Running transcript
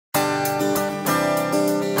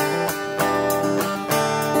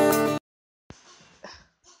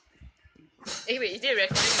wait, is it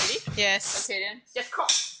recording already? Yes. Okay then, just crop.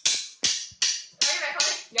 Are you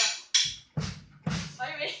recording? Yeah. Are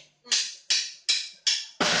you ready? No.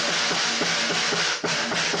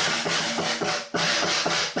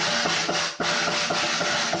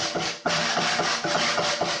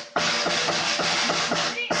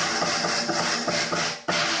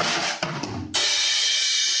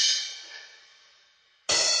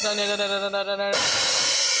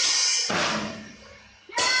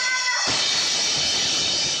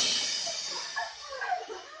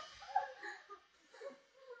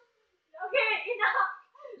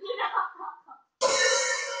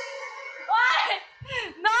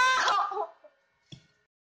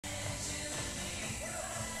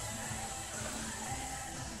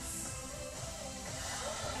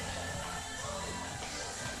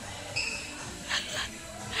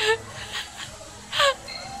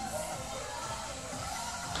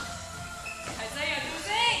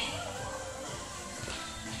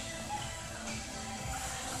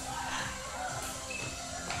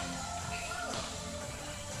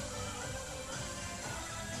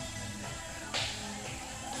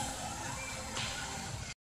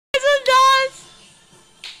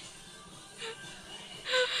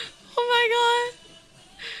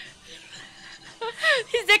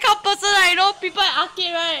 He's the kind of person I know people at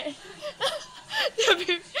arcade, right? They'll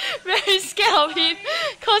be very scared of him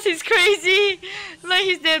cause he's crazy. Like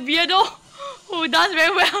he's the weirdo who does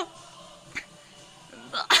very well.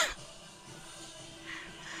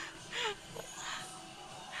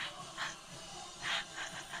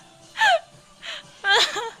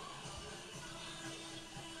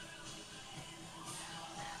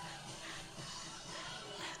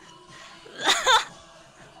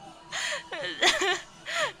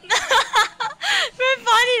 Very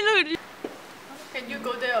funny, look. Can you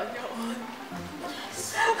go there on your own?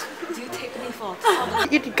 Do you take me for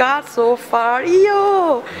It got so far,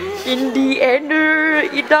 yo. In the end,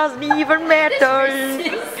 it doesn't even matter.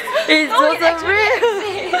 It's just a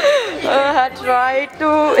real. I tried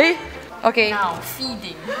to. Okay. Now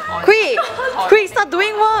feeding. Quick, start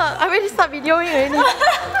doing work. I already start videoing already.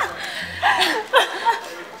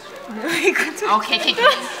 Okay.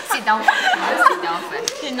 Sit down first. Sit down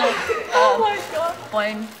first. You know, Oh my god.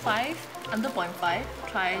 0.5, under 0.5,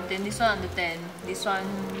 try, then this one under 10, this one,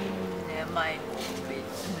 never mind, wait,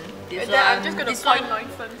 this And then one, I'm just gonna this point one,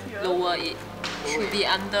 nonsense here. lower it, should be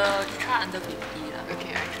under, try under 50 lah.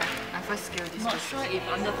 Okay, I try. I first scale this Not first. sure if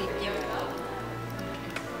under 50 will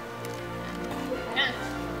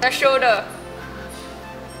The shoulder.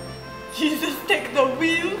 Jesus, take the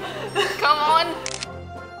wheel. Come on.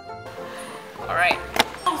 Alright.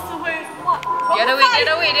 So wait, what? The other way.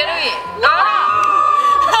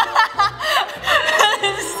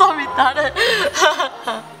 This is so retarded.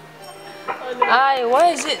 Ay, why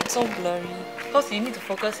is it so blurry? Because you need to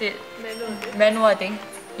focus it. Manual, I think.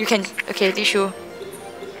 You can, okay, tissue.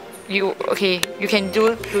 You can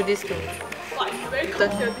do this too. I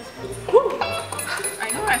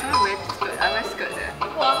know I can't wear skirt. I wear skirt there.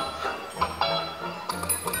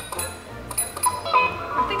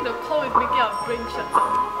 I think the cold is making our brain shut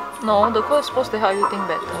down. No, the code is supposed to help you think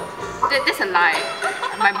better. That's a lie.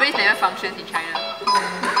 My brain never functions in China.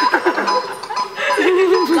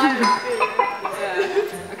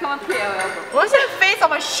 Come on, play LL. What's that face on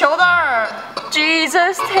my shoulder?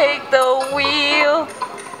 Jesus, take the wheel.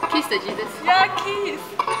 Kiss the Jesus. Yeah, kiss.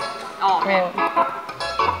 Oh man.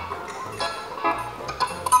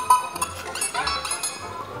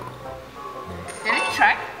 Can we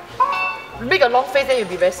try? Make a long face, then you'll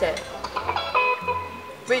be very sad.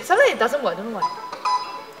 Wait, sometimes it doesn't work. I don't know why.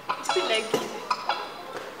 It's a bit laggy.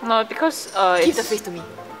 No, because Give the face to me.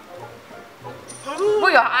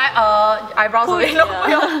 Put your eyebrows away. No, put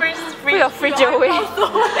your fringe. put your fridge away.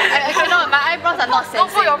 I cannot. My eyebrows are not Don't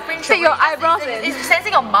sensing. put your fringe. Take your eyebrows It's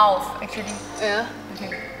sensing your mouth, actually. Yeah.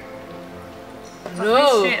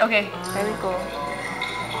 No. Straight. Okay, there we go.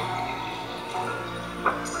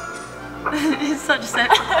 It's such sad.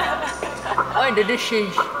 Oh, did this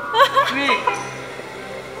change? Wait.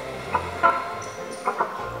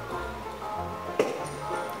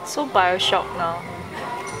 So Bioshock now.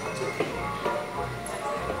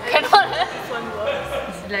 Cannot.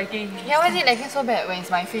 It's lagging. Yeah, why is it lagging so bad when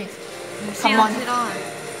it's my face? Come on. I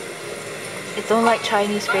don't like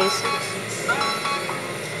Chinese faces.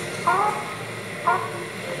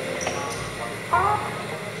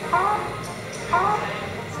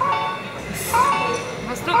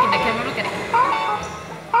 Must look in the camera, look at it.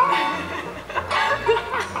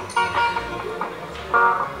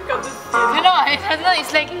 No,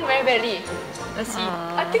 it's lagging very badly. Let's see.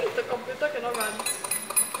 I think the computer cannot run.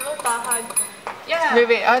 Cannot tahan. Yeah.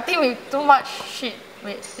 Wait, I think we too much shit.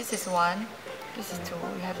 Wait, this is 1. This is 2.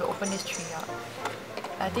 We have to open this 3 up.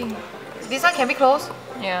 I think this one can be closed.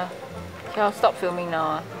 Yeah. Okay, I'll stop filming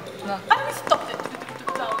now. No. How do we stop that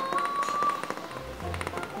sound?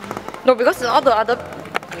 No, because all the other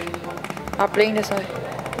are playing, that's why.